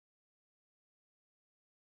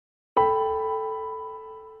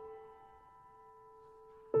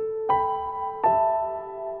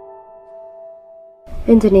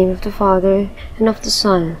In the name of the Father, and of the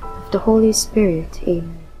Son, and of the Holy Spirit.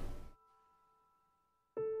 Amen.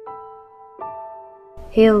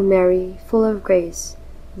 Hail Mary, full of grace,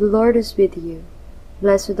 the Lord is with you.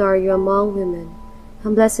 Blessed are you among women,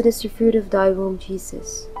 and blessed is the fruit of thy womb,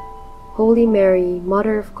 Jesus. Holy Mary,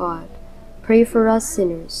 Mother of God, pray for us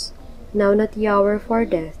sinners, now and at the hour of our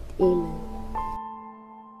death. Amen.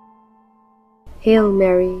 Hail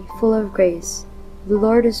Mary, full of grace, the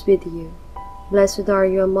Lord is with you. Blessed are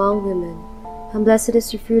you among women, and blessed is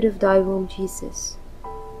the fruit of thy womb, Jesus.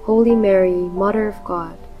 Holy Mary, Mother of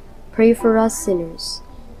God, pray for us sinners,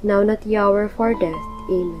 now and at the hour of our death.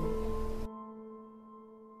 Amen.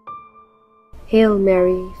 Hail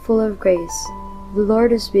Mary, full of grace, the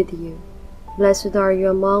Lord is with you. Blessed are you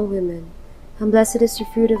among women, and blessed is the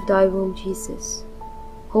fruit of thy womb, Jesus.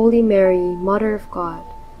 Holy Mary, Mother of God,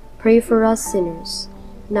 pray for us sinners,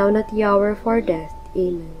 now and at the hour of our death.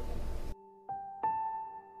 Amen.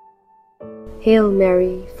 Hail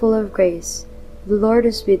Mary, full of grace, the Lord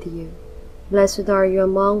is with you. Blessed are you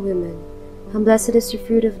among women, and blessed is the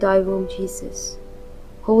fruit of thy womb, Jesus.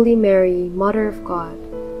 Holy Mary, Mother of God,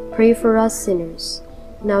 pray for us sinners,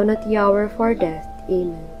 now and at the hour of our death.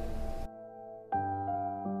 Amen.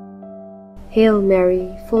 Hail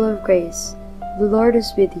Mary, full of grace, the Lord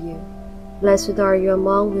is with you. Blessed are you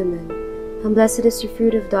among women, and blessed is the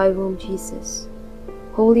fruit of thy womb, Jesus.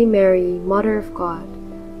 Holy Mary, Mother of God,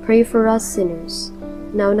 pray for us sinners,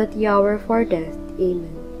 now and at the hour of our death.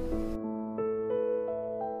 Amen.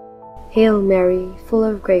 Hail Mary, full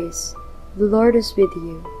of grace, the Lord is with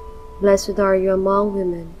you. Blessed are you among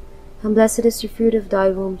women, and blessed is the fruit of thy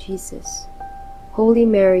womb, Jesus. Holy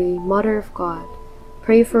Mary, Mother of God,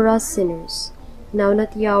 pray for us sinners, now and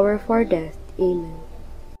at the hour of our death. Amen.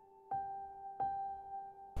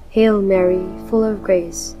 Hail Mary, full of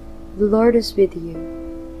grace, the Lord is with you.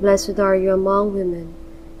 Blessed are you among women,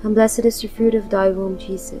 and blessed is the fruit of thy womb,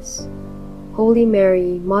 Jesus. Holy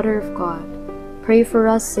Mary, Mother of God, pray for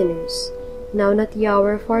us sinners, now and at the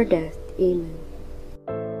hour of our death. Amen.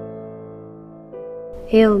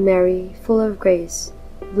 Hail Mary, full of grace,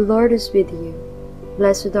 the Lord is with you.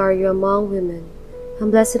 Blessed are you among women,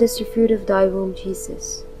 and blessed is the fruit of thy womb,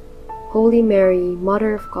 Jesus. Holy Mary,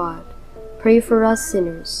 Mother of God, pray for us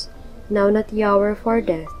sinners, now and at the hour of our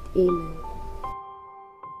death. Amen.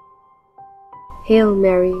 Hail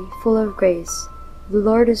Mary, full of grace, the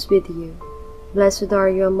Lord is with you. Blessed are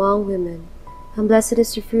you among women, and blessed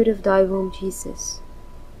is the fruit of thy womb, Jesus.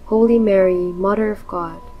 Holy Mary, Mother of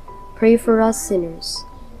God, pray for us sinners,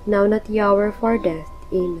 now and at the hour of our death.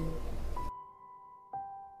 Amen.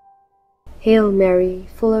 Hail Mary,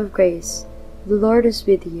 full of grace, the Lord is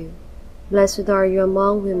with you. Blessed are you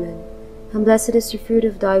among women, and blessed is the fruit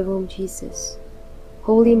of thy womb, Jesus.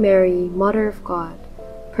 Holy Mary, Mother of God,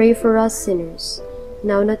 pray for us sinners,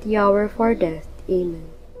 now and at the hour of our death. Amen.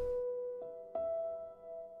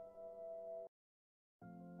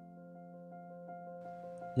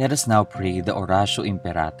 Let us now pray the Oratio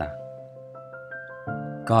Imperata.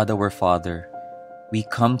 God our Father, we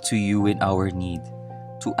come to you in our need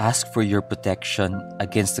to ask for your protection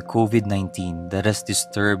against the COVID-19 that has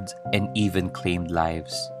disturbed and even claimed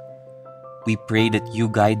lives. We pray that you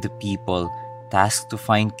guide the people tasked to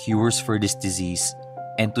find cures for this disease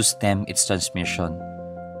and to stem its transmission.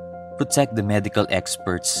 Protect the medical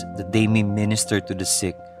experts that they may minister to the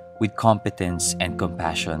sick with competence and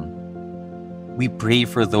compassion. We pray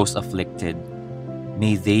for those afflicted.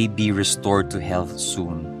 May they be restored to health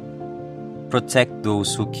soon. Protect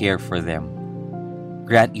those who care for them.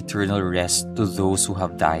 Grant eternal rest to those who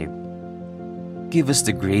have died. Give us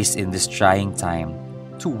the grace in this trying time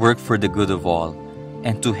to work for the good of all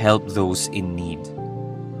and to help those in need.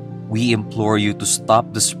 We implore you to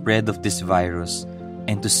stop the spread of this virus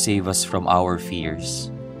and to save us from our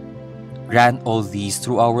fears. Grant all these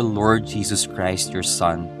through our Lord Jesus Christ, your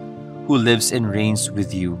Son, who lives and reigns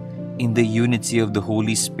with you in the unity of the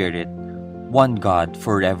Holy Spirit, one God,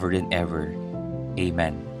 forever and ever.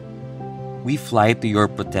 Amen. We fly to your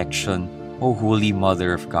protection, O Holy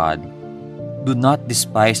Mother of God. Do not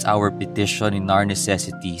despise our petition in our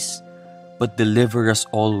necessities, but deliver us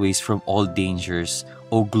always from all dangers,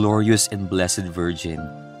 O glorious and blessed Virgin.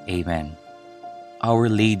 Amen. Our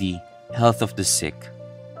Lady, health of the sick.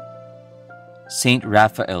 Saint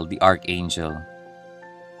Raphael the Archangel.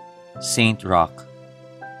 Saint Roch.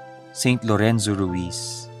 Saint Lorenzo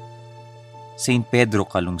Ruiz. Saint Pedro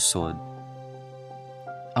Calungsod.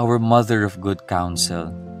 Our Mother of Good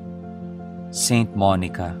Counsel. Saint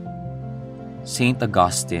Monica. Saint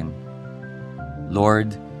Augustine.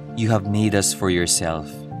 Lord, you have made us for yourself,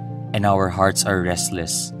 and our hearts are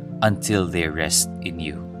restless until they rest in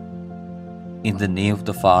you. In the name of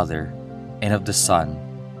the Father, and of the Son,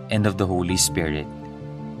 and of the Holy Spirit.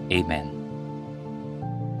 Amen.